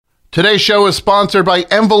Today's show is sponsored by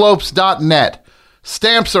envelopes.net.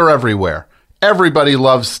 Stamps are everywhere. Everybody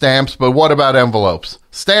loves stamps, but what about envelopes?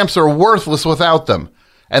 Stamps are worthless without them.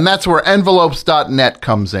 And that's where envelopes.net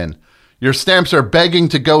comes in. Your stamps are begging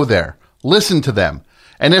to go there. Listen to them.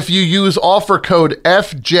 And if you use offer code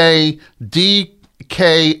FJDKLA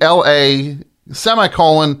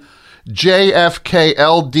semicolon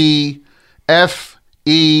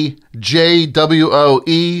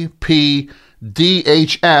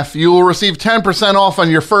JFKLDFEJWOEPDHF, you will receive 10% off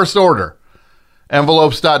on your first order.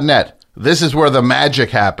 Envelopes.net. This is where the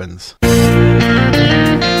magic happens.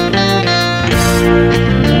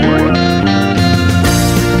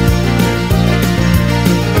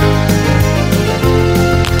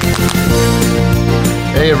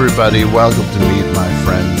 Hey everybody, welcome to Meet My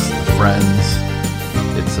Friends, the Friends.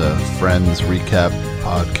 It's a Friends recap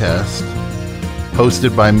podcast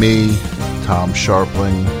hosted by me, Tom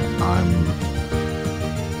Sharpling. I'm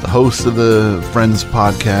the host of the Friends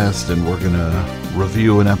podcast, and we're going to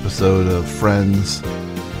review an episode of Friends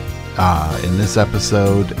in this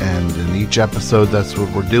episode, and in each episode that's what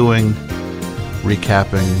we're doing,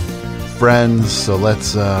 recapping Friends. So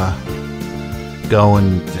let's go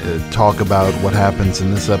and talk about what happens in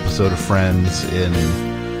this episode of Friends in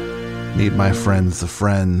Meet My Friends, the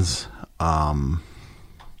Friends.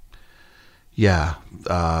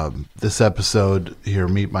 This episode here,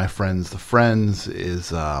 Meet My Friends, the Friends,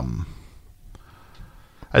 is I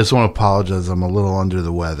just want to apologize. I'm a little under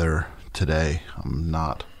the weather today.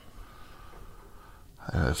 I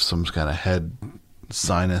have some kind of head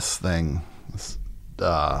sinus thing. It's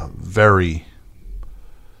very,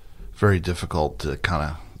 very difficult to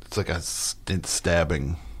kind of, it's like a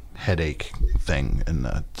stabbing headache thing,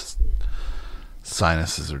 and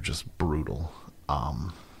sinuses are just brutal.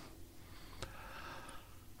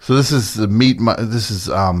 So this is the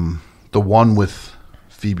one with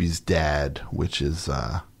Phoebe's dad, which is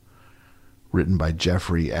written by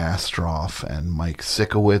Jeffrey Astroff and Mike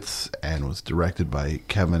Sikowitz, and was directed by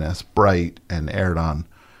Kevin S. Bright, and aired on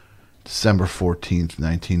December 14th,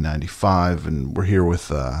 1995. And we're here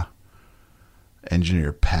with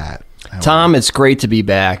engineer Pat. Tom, it's great to be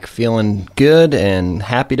back. Feeling good and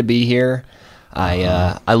happy to be here.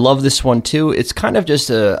 I love this one too. It's kind of just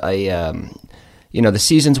the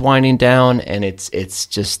season's winding down, and it's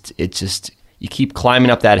just you keep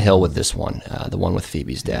climbing up that hill with this one, the one with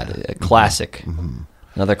Phoebe's dad, a classic,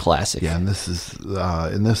 another classic. Yeah, and this is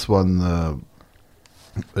in this one,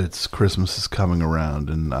 it's Christmas is coming around,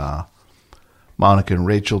 and Monica and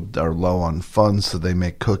Rachel are low on funds, so they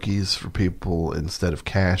make cookies for people instead of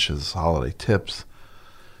cash as holiday tips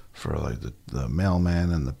for like the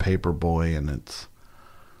mailman and the paper boy, and it's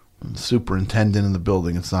the superintendent in the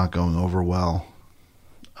building. It's not going over well.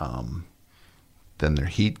 Then their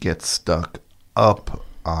heat gets stuck up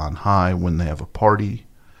on high when they have a party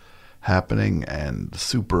happening, and the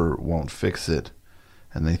super won't fix it,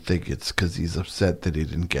 and they think it's because he's upset that he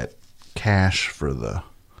didn't get cash for the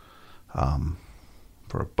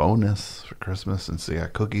for a bonus for Christmas, and so they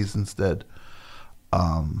got cookies instead.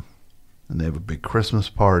 And they have a big Christmas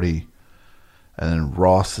party, and then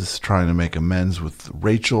Ross is trying to make amends with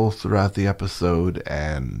Rachel throughout the episode,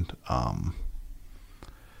 and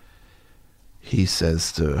he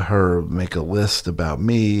says to her, make a list about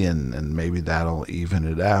me, and maybe that'll even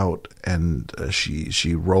it out. And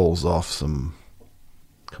she rolls off some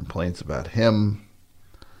complaints about him,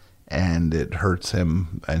 and it hurts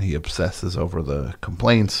him, and he obsesses over the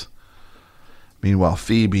complaints. Meanwhile,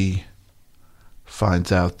 Phoebe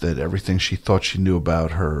finds out that everything she thought she knew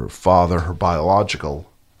about her father, her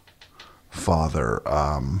biological father,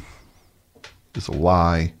 is a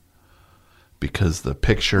lie, because the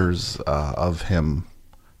pictures of him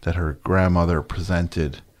that her grandmother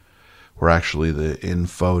presented were actually the in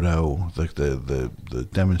photo, like the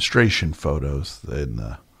demonstration photos.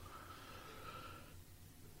 And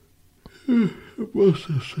I'm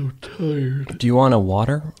also so tired. Do you want a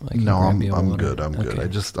water? No, I'm good. I'm good.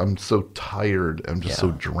 I'm so tired. I'm just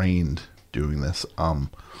so drained doing this.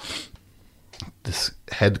 This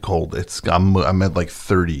head cold. I'm at like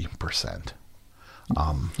 30%.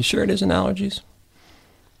 You sure it isn't allergies?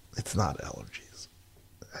 It's not allergies.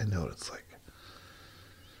 I know it's like,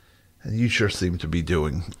 and you sure seem to be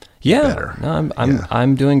doing better. No,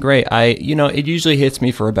 I'm doing great. It usually hits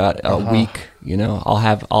me for about a week. I'll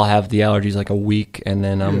have the allergies like a week, and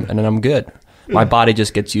then I'm good. My body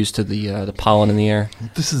just gets used to the pollen in the air.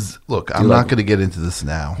 I'm not going to get into this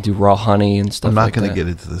now. Do raw honey and stuff. I'm not like going to get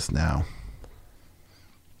into this now.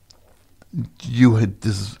 You had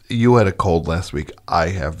a cold last week.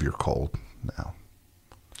 I have your cold now.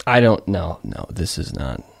 I don't know. No, this is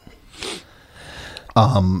not.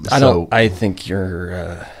 I think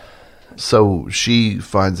you're. So Phoebe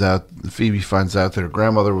finds out that her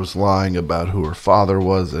grandmother was lying about who her father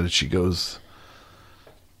was, and she goes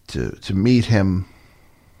to meet him,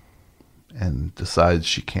 and decides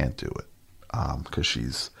she can't do it because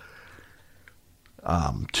she's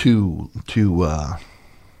too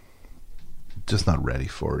just not ready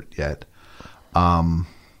for it yet.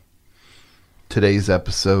 Today's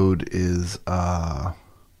episode is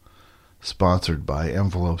sponsored by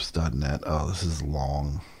envelopes.net. Oh, this is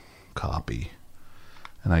long copy,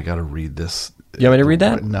 and I got to read this. You want me to read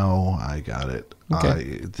that? No, I got it.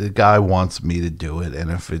 Okay. The guy wants me to do it, and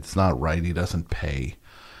if it's not right, he doesn't pay.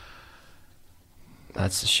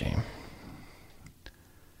 That's a shame.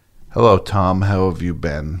 Hello, Tom. How have you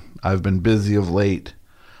been? I've been busy of late.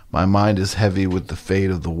 My mind is heavy with the fate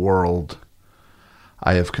of the world.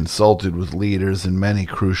 I have consulted with leaders in many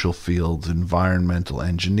crucial fields, environmental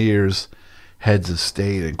engineers, heads of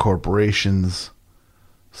state and corporations,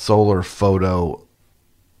 solar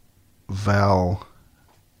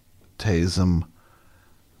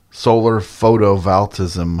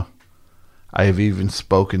photovoltaism, I have even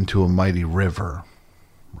spoken to a mighty river.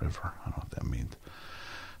 I don't know what that means.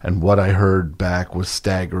 And what I heard back was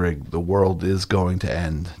staggering. The world is going to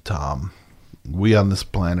end, Tom. We on this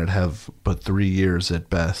planet have but 3 years at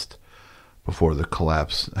best before the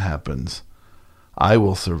collapse happens. I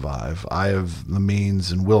will survive. I have the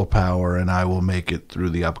means and willpower, and I will make it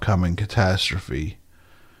through the upcoming catastrophe.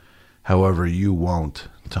 However, you won't,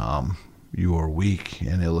 Tom. You are weak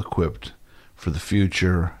and ill-equipped for the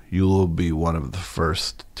future. You will be one of the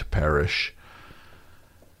first to perish.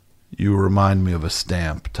 You remind me of a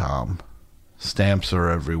stamp, Tom. Stamps are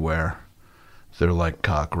everywhere. They're like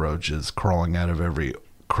cockroaches crawling out of every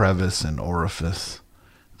crevice and orifice.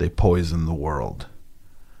 They poison the world.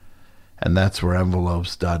 And that's where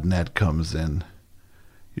envelopes.net comes in.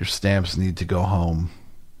 Your stamps need to go home.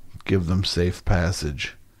 Give them safe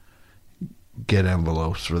passage. Get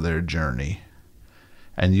envelopes for their journey.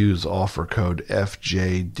 And use offer code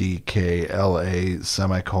FJDKLA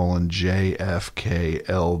semicolon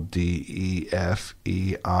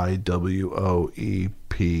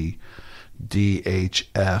JFKLDEFEIWOEP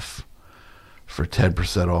DHF for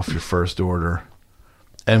 10% off your first order.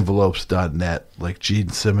 Envelopes.net, like Gene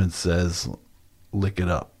Simmons says, lick it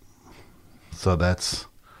up. So that's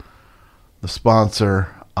the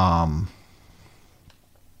sponsor.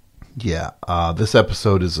 This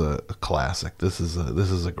episode is a classic. This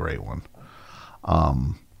is a great one.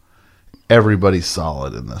 Everybody's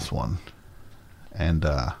solid in this one, and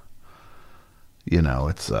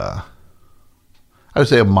it's I would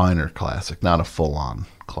say a minor classic, not a full-on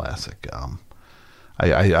classic.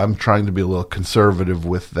 I'm trying to be a little conservative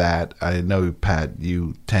with that. I know, Pat,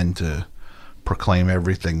 you tend to proclaim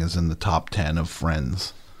everything is in the top 10 of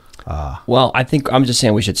Friends. Well, I think I'm just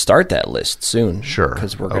saying we should start that list soon. Sure,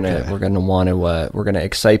 because we're gonna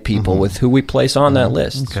excite people with who we place on that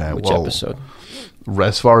list. Okay, which episode?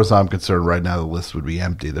 As far as I'm concerned, right now the list would be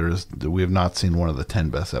empty. We have not seen one of the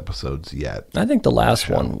 10 best episodes yet. I think the last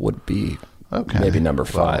one would be maybe number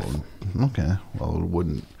 5. Well, it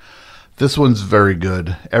wouldn't. This one's very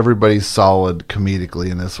good. Everybody's solid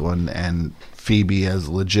comedically in this one, and Phoebe has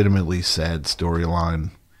legitimately sad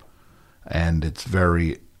storyline, and it's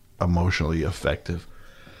very emotionally effective.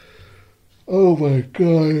 Oh my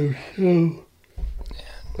God!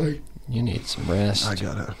 You need some rest. I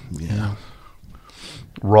gotta. Yeah.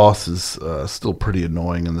 Ross is still pretty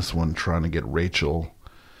annoying in this one, trying to get Rachel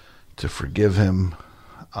to forgive him.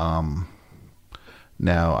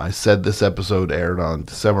 Now, I said this episode aired on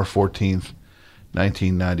December 14th,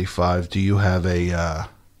 1995. Do you have a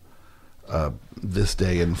this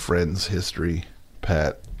day in Friends history,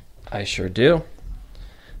 Pat? I sure do.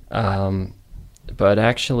 But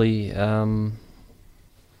actually,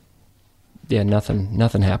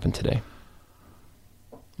 nothing happened today.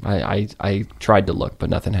 I tried to look, but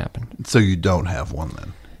nothing happened. So you don't have one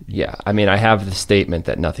then? Yeah, I mean, I have the statement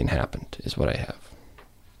that nothing happened is what I have.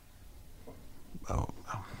 Oh.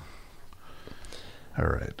 All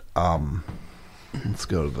right. Let's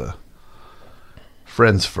go to the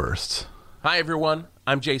Friends first. Hi, everyone.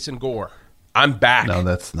 I'm Jason Gore. I'm back. No,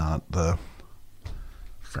 that's not the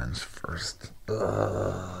Friends first.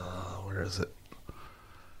 Where is it?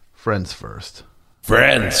 Friends first.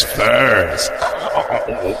 Friends first.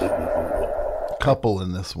 Couple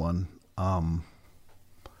in this one.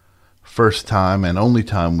 First time and only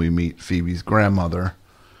time we meet Phoebe's grandmother,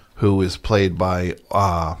 who is played by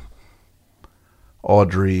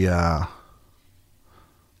Audrey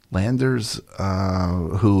Landers,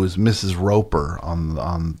 who is Mrs. Roper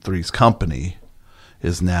on Three's Company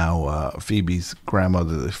is now Phoebe's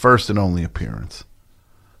grandmother, the first and only appearance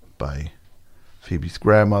by Phoebe's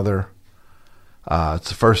grandmother. It's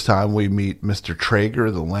the first time we meet Mr. Traeger,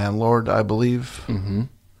 the landlord, I believe. Mm-hmm.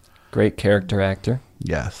 Great character actor.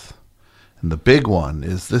 Yes. And the big one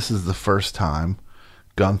is this is the first time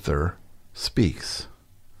Gunther speaks.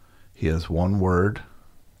 He has one word,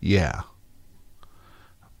 yeah.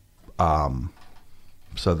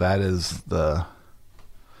 So that is the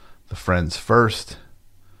Friends first.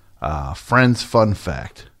 Friends fun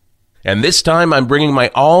fact. And this time I'm bringing my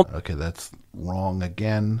all... Okay, that's wrong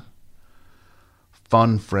again.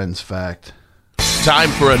 Fun Friends fact. Time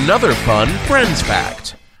for another fun Friends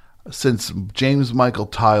fact. Since James Michael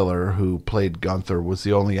Tyler, who played Gunther, was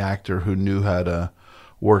the only actor who knew how to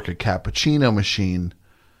work a cappuccino machine,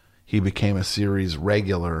 he became a series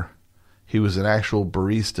regular. He was an actual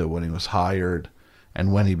barista when he was hired,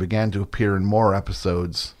 and when he began to appear in more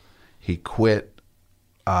episodes, he quit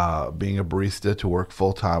being a barista to work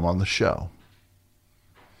full-time on the show.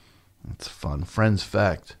 It's a fun Friends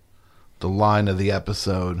fact. The line of the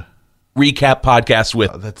episode. Recap podcast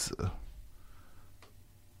with...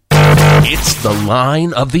 It's the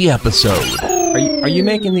line of the episode. Are you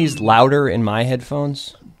making these louder in my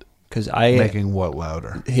headphones? Because making what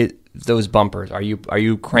louder? Hit those bumpers. Are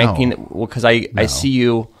you cranking? No. Well, because I see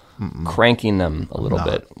you cranking them a little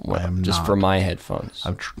bit. I am just not. for my headphones.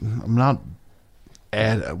 I'm not.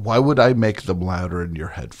 Why would I make them louder in your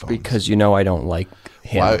headphones? Because you know I don't like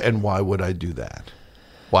him. Why would I do that?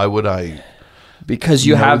 Why would I? Because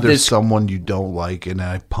you have there's this someone you don't like, and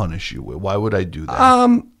I punish you. Why would I do that?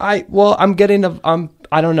 I'm getting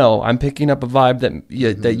I don't know. I'm picking up a vibe that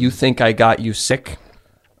you think I got you sick.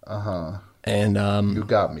 And you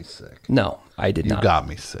got me sick. No, I did not. You got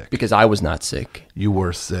me sick because I was not sick. You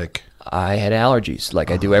were sick. I had allergies, like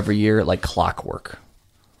I do every year, like clockwork.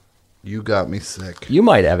 You got me sick. You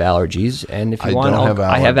might have allergies, and if you want,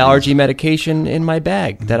 I have allergy medication in my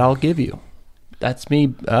bag that I'll give you. That's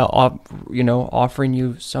me, offering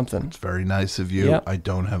you something. It's very nice of you. Yep. I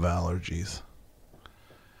don't have allergies.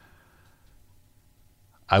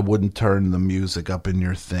 I wouldn't turn the music up in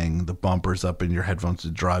your thing, the bumpers up in your headphones to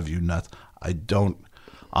drive you nuts. I don't.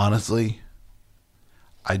 Honestly,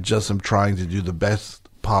 I just am trying to do the best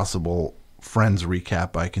possible Friends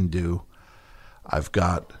recap I can do.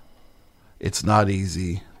 It's not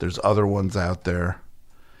easy. There's other ones out there.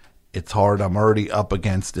 It's hard. I'm already up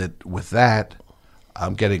against it with that.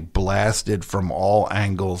 I'm getting blasted from all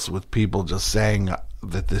angles with people just saying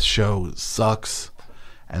that this show sucks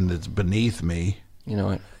and it's beneath me. You know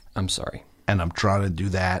what? I'm sorry. And I'm trying to do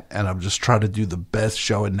that, and I'm just trying to do the best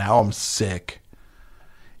show, and now I'm sick.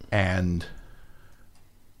 And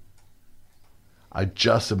I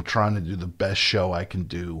just am trying to do the best show I can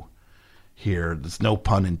do here. There's no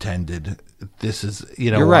pun intended. This is,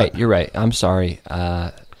 You're right. You're right. I'm sorry.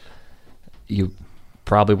 You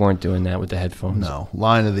probably weren't doing that with the headphones. No.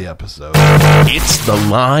 Line of the episode. It's the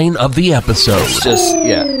line of the episode. It's just,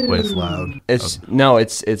 yeah. Wait, it's loud?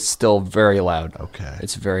 It's still very loud. Okay.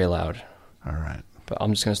 It's very loud. All right. But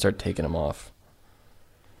I'm just going to start taking them off.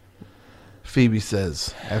 Phoebe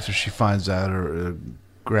says, after she finds out her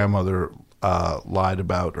grandmother lied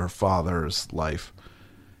about her father's life,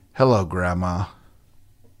 "Hello, Grandma.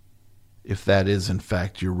 If that is, in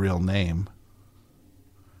fact, your real name.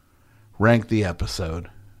 Rank the episode."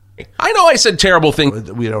 I know I said terrible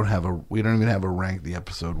things. We don't even have a rank the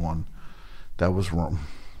episode one. That was wrong.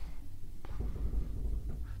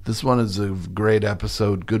 This one is a great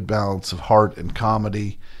episode. Good balance of heart and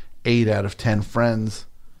comedy. 8 out of 10 Friends.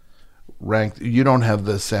 Ranked. You don't have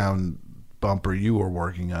the sound bumper you were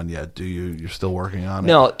working on yet, do you? You're still working on it?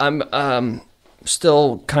 No, I'm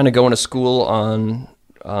still kind of going to school on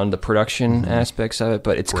the production aspects of it,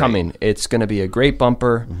 but it's coming. It's going to be a great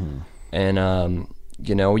bumper. And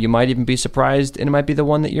you might even be surprised, and it might be the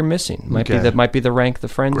one that you're missing. Might be the Rank the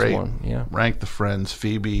Friends one. Yeah, Rank the Friends: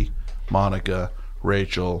 Phoebe, Monica,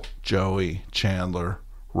 Rachel, Joey, Chandler,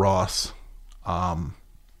 Ross.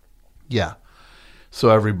 Yeah. So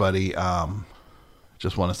everybody,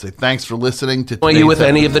 just want to say thanks for listening to. Are you with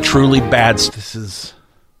any of the truly bad? This is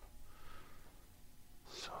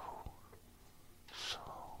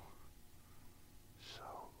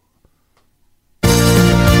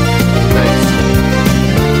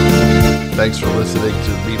Thanks for listening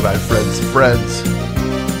to Me by Friends Friends.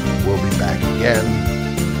 We'll be back again,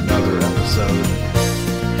 another episode,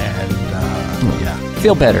 and yeah.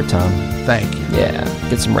 Feel better, Tom. Thank you. Yeah,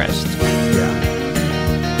 get some rest.